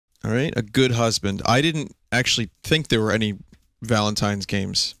Alright, a good husband. I didn't actually think there were any Valentine's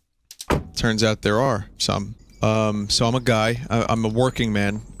games. Turns out there are some. So I'm a guy. I'm a working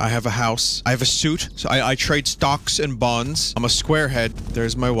man. I have a house. I have a suit. So I trade stocks and bonds. I'm a squarehead.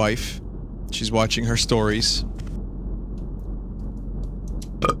 There's my wife. She's watching her stories.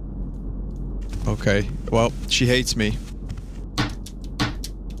 Okay. Well, she hates me.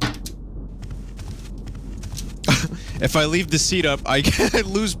 If I leave the seat up, I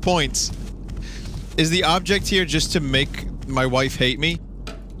lose points. Is the object here just to make my wife hate me?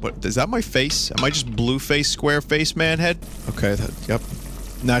 What, is that my face? Am I just blue face, square face, man head? Okay, yep.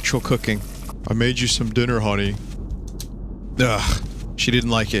 Natural cooking. I made you some dinner, honey. Ugh. She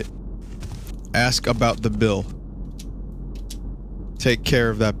didn't like it. Ask about the bill. Take care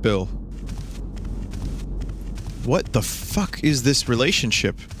of that bill. What the fuck is this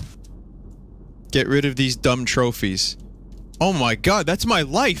relationship? Get rid of these dumb trophies. Oh my god, that's my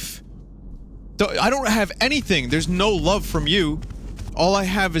life! I don't have anything. There's no love from you. All I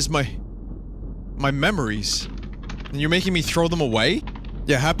have is my memories. And you're making me throw them away?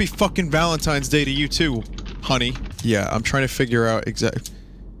 Yeah, happy fucking Valentine's Day to you too, honey. Yeah, I'm trying to figure out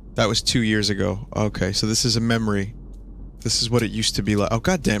that was 2 years ago. Okay, so this is a memory. This is what it used to be like. Oh,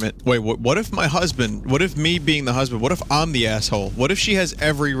 god damn it. Wait, what if my husband... What if me being the husband... What if I'm the asshole? What if she has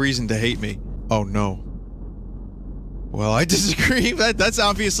every reason to hate me? Oh, no. Well, I disagree. That's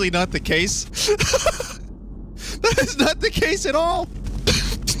obviously not the case. That is not the case at all.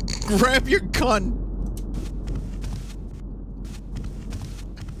 Grab your gun.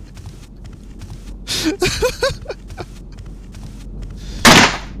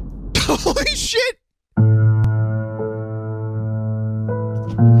 Holy shit!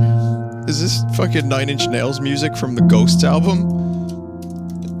 Is this fucking Nine Inch Nails music from the Ghosts album?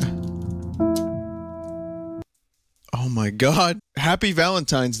 Oh my god. Happy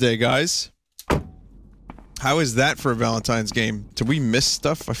Valentine's Day, guys. How is that for a Valentine's game? Did we miss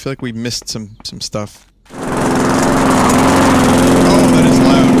stuff? I feel like we missed some stuff. Oh, that is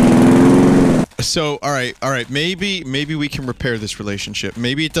loud. So, alright, maybe we can repair this relationship.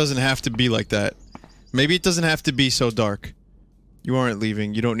 Maybe it doesn't have to be like that. Maybe it doesn't have to be so dark. You aren't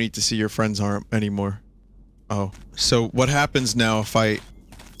leaving. You don't need to see your friends anymore. Oh. So, what happens now if I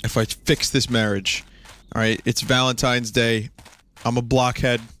fix this marriage? Alright, it's Valentine's Day. I'm a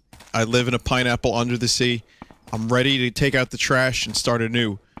blockhead. I live in a pineapple under the sea. I'm ready to take out the trash and start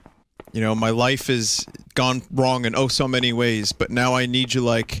anew. You know, my life has gone wrong in oh so many ways, but now I need you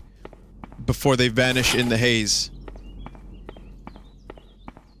like... before they vanish in the haze.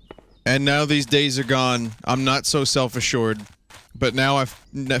 And now these days are gone. I'm not so self-assured. But now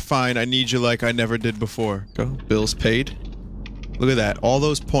fine, I need you like I never did before. Go. Bills paid. Look at that. All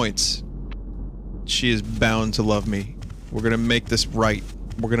those points. She is bound to love me. We're gonna make this right.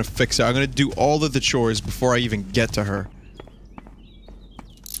 We're gonna fix it. I'm gonna do all of the chores before I even get to her.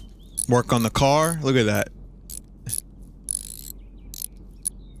 Work on the car. Look at that.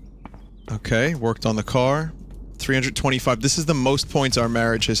 Okay, worked on the car. 325. This is the most points our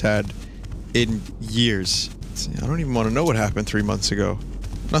marriage has had in years. See, I don't even want to know what happened 3 months ago.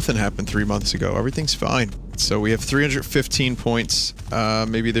 Nothing happened 3 months ago. Everything's fine. So we have 315 points.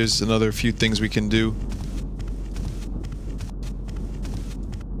 Maybe there's another few things we can do.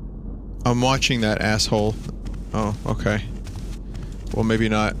 I'm watching that asshole. Oh, okay. Well, maybe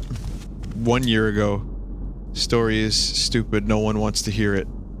not. 1 year ago. Story is stupid. No one wants to hear it.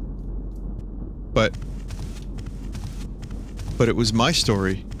 But it was my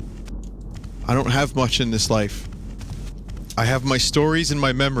story. I don't have much in this life. I have my stories and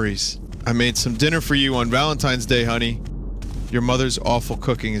my memories. I made some dinner for you on Valentine's Day, honey. Your mother's awful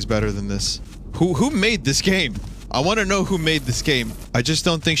cooking is better than this. Who made this game? I want to know who made this game. I just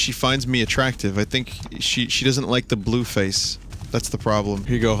don't think she finds me attractive. I think she doesn't like the blue face. That's the problem.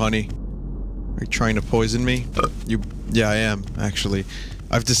 Here you go, honey. Are you trying to poison me? Yeah, I am, actually.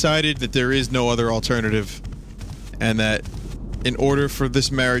 I've decided that there is no other alternative, and that in order for this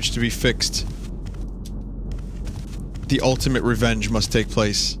marriage to be fixed, the ultimate revenge must take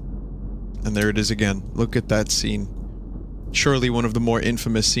place. And there it is again. Look at that scene. Surely one of the more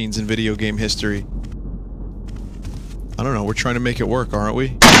infamous scenes in video game history. I don't know, we're trying to make it work, aren't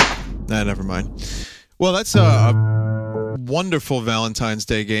we? Nah, never mind. Well, that's a wonderful Valentine's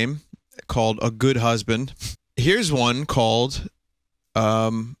Day game called A Good Husband. Here's one called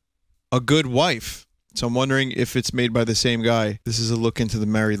A Good Wife. So I'm wondering if it's made by the same guy. This is a look into the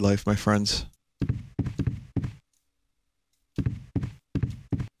married life, my friends.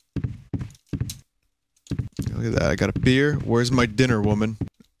 Look at that, I got a beer. Where's my dinner, woman?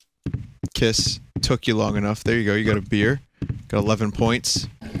 Kiss. Took you long enough. There you go, you got a beer. Got 11 points.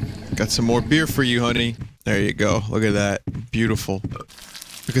 Got some more beer for you, honey. There you go. Look at that. Beautiful.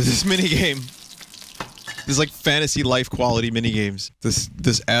 Look at this minigame. This is like fantasy life quality minigames.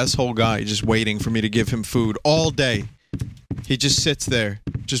 This asshole guy just waiting for me to give him food all day. He just sits there,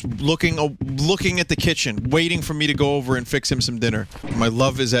 just looking at the kitchen, waiting for me to go over and fix him some dinner. My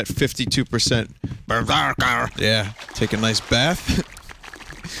love is at 52%. Yeah, take a nice bath.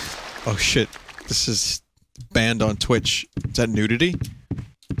 Oh shit, this is banned on Twitch. Is that nudity?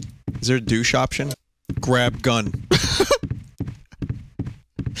 Is there a douche option? Grab gun.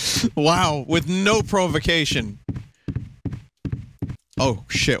 Wow, with no provocation. Oh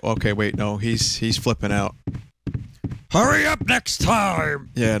shit, okay, wait, no, he's flipping out. Hurry up next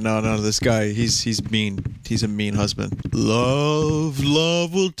time! Yeah, no, this guy, he's mean. He's a mean husband. Love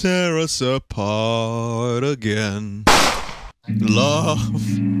will tear us apart again. Love.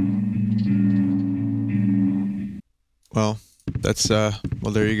 Well, that's,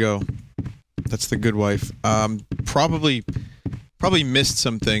 well, there you go. That's the good wife. Probably missed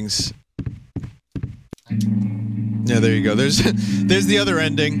some things. Yeah, there you go. There's the other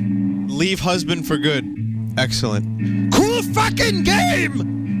ending. Leave husband for good. Excellent. Cool fucking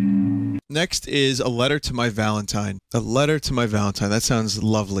game! Next is a letter to my Valentine. A letter to my Valentine. That sounds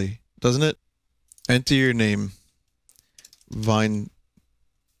lovely, doesn't it? Enter your name.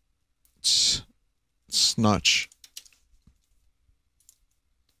 Snotch.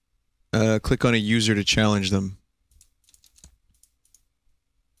 Click on a user to challenge them.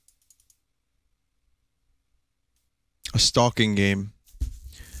 A stalking game.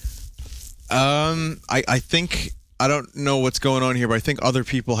 I think, I don't know what's going on here, but I think other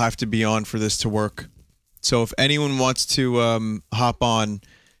people have to be on for this to work. So if anyone wants to, hop on,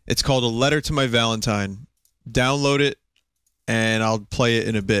 it's called A Letter to My Valentine. Download it, and I'll play it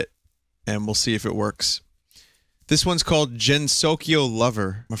in a bit, and we'll see if it works. This one's called Gensokyo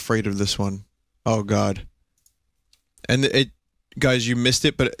Lover. I'm afraid of this one. Oh god. And guys, you missed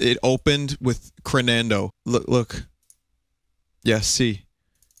it, but it opened with Crenando. Look. Yeah, see.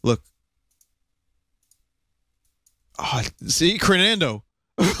 Look. Oh, see? Crenando.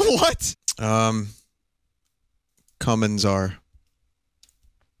 What? Cummins are.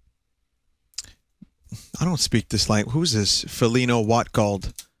 I don't speak this language. Who's this? Felino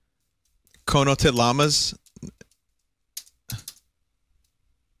Watgold. Konote Lamas?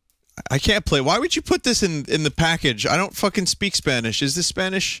 I can't play. Why would you put this in the package? I don't fucking speak Spanish. Is this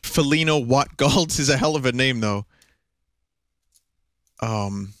Spanish? Felino Watgold is a hell of a name, though.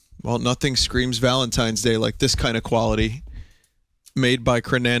 Well, nothing screams Valentine's Day like this kind of quality. Made by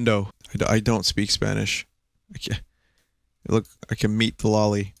Crenando. I don't speak Spanish. Look, I can meet the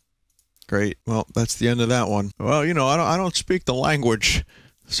lolly. Great. Well, that's the end of that one. Well, you know, I don't speak the language,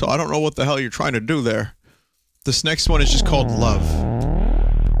 so I don't know what the hell you're trying to do there. This next one is just called Love.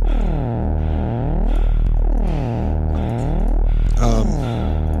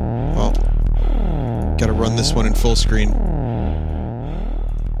 Well, gotta run this one in full screen.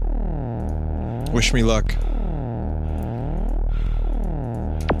 Wish me luck.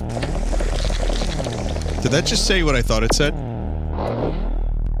 Did that just say what I thought it said?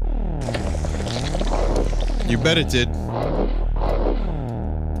 You bet it did.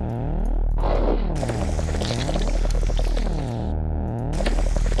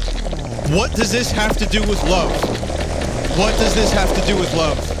 What does this have to do with love? What does this have to do with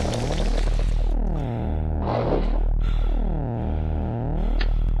love?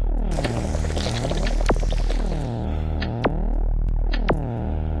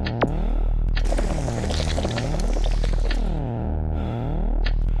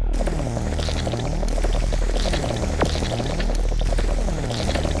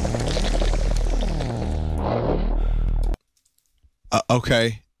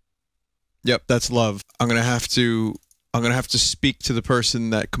 Okay. Yep, that's love. I'm gonna have to speak to the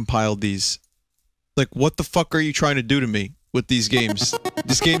person that compiled these. Like, what the fuck are you trying to do to me with these games?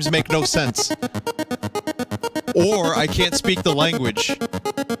 These games make no sense. Or I can't speak the language.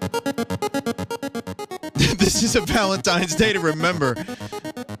 This is a Valentine's Day to remember.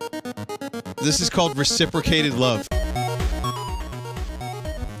 This is called reciprocated love.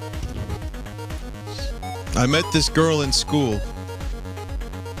 I met this girl in school.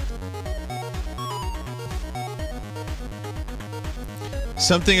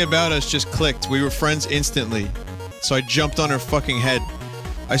 Something about us just clicked. We were friends instantly. So I jumped on her fucking head.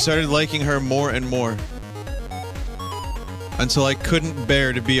 I started liking her more and more. Until I couldn't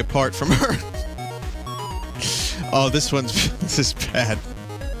bear to be apart from her. Oh, this is bad.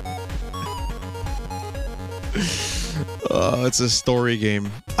 Oh, it's a story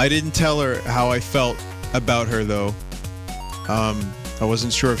game. I didn't tell her how I felt about her, though. I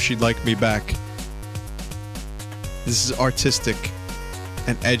wasn't sure if she'd like me back. This is artistic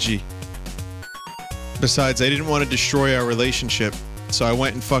and edgy. Besides, I didn't want to destroy our relationship, so I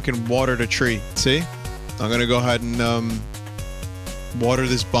went and fucking watered a tree. See? I'm gonna go ahead and, water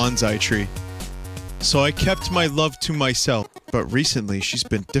this bonsai tree. So I kept my love to myself. But recently, she's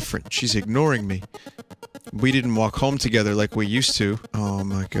been different. She's ignoring me. We didn't walk home together like we used to. Oh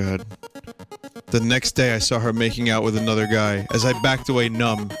my god. The next day, I saw her making out with another guy. As I backed away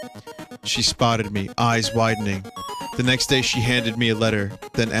numb, she spotted me, eyes widening. The next day, she handed me a letter,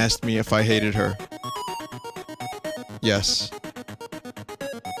 then asked me if I hated her. Yes.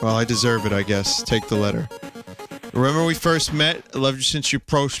 Well, I deserve it, I guess. Take the letter. Remember we first met? I loved you since you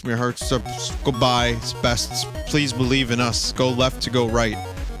approached me. Hurts up. Goodbye. It's best. Please believe in us. Go left to go right.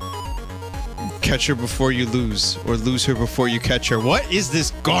 Catch her before you lose. Or lose her before you catch her. What is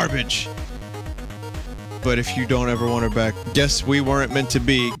this garbage? But if you don't ever want her back, guess we weren't meant to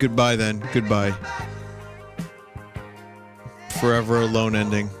be. Goodbye then. Goodbye. Forever alone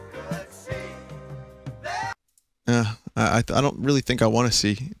ending. I don't really think I want to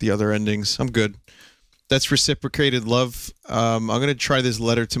see the other endings. I'm good. That's reciprocated love. I'm gonna try this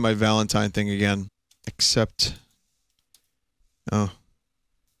letter to my Valentine thing again. Accept. Oh.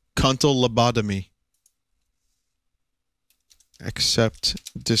 Cuntal lobotomy. Accept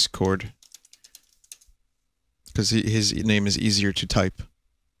Discord. Because his name is easier to type.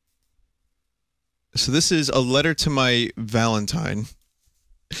 So this is a letter to my Valentine.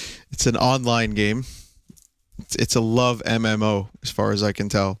 It's an online game. It's a love MMO, as far as I can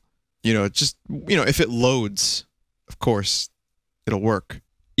tell. You know, just, you know, if it loads, of course, it'll work.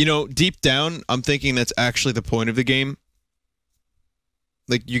 You know, deep down, I'm thinking that's actually the point of the game.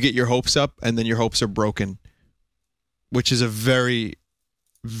 Like, you get your hopes up, and then your hopes are broken. Which is a very,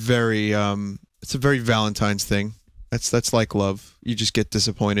 very, it's a very Valentine's thing. That's like love. You just get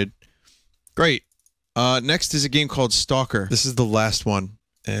disappointed. Great. Next is a game called Stalker. This is the last one.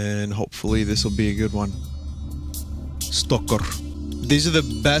 And hopefully this will be a good one. Stalker. These are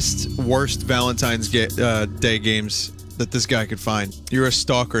the best, worst Valentine's Day games that this guy could find. You're a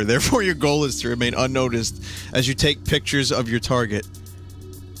stalker, therefore your goal is to remain unnoticed as you take pictures of your target.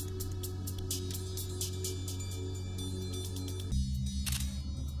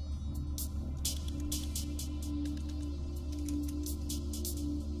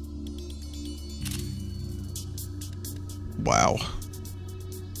 Wow.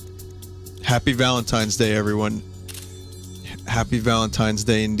 Happy Valentine's Day, everyone. Happy Valentine's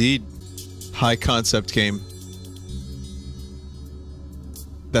Day indeed. High concept game.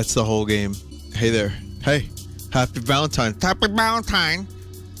 That's the whole game. Hey there. Hey. Happy Valentine. Happy Valentine.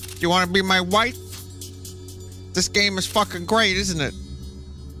 You want to be my wife? This game is fucking great, isn't it?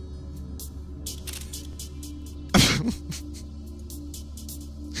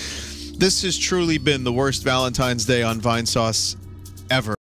 This has truly been the worst Valentine's Day on Vinesauce ever.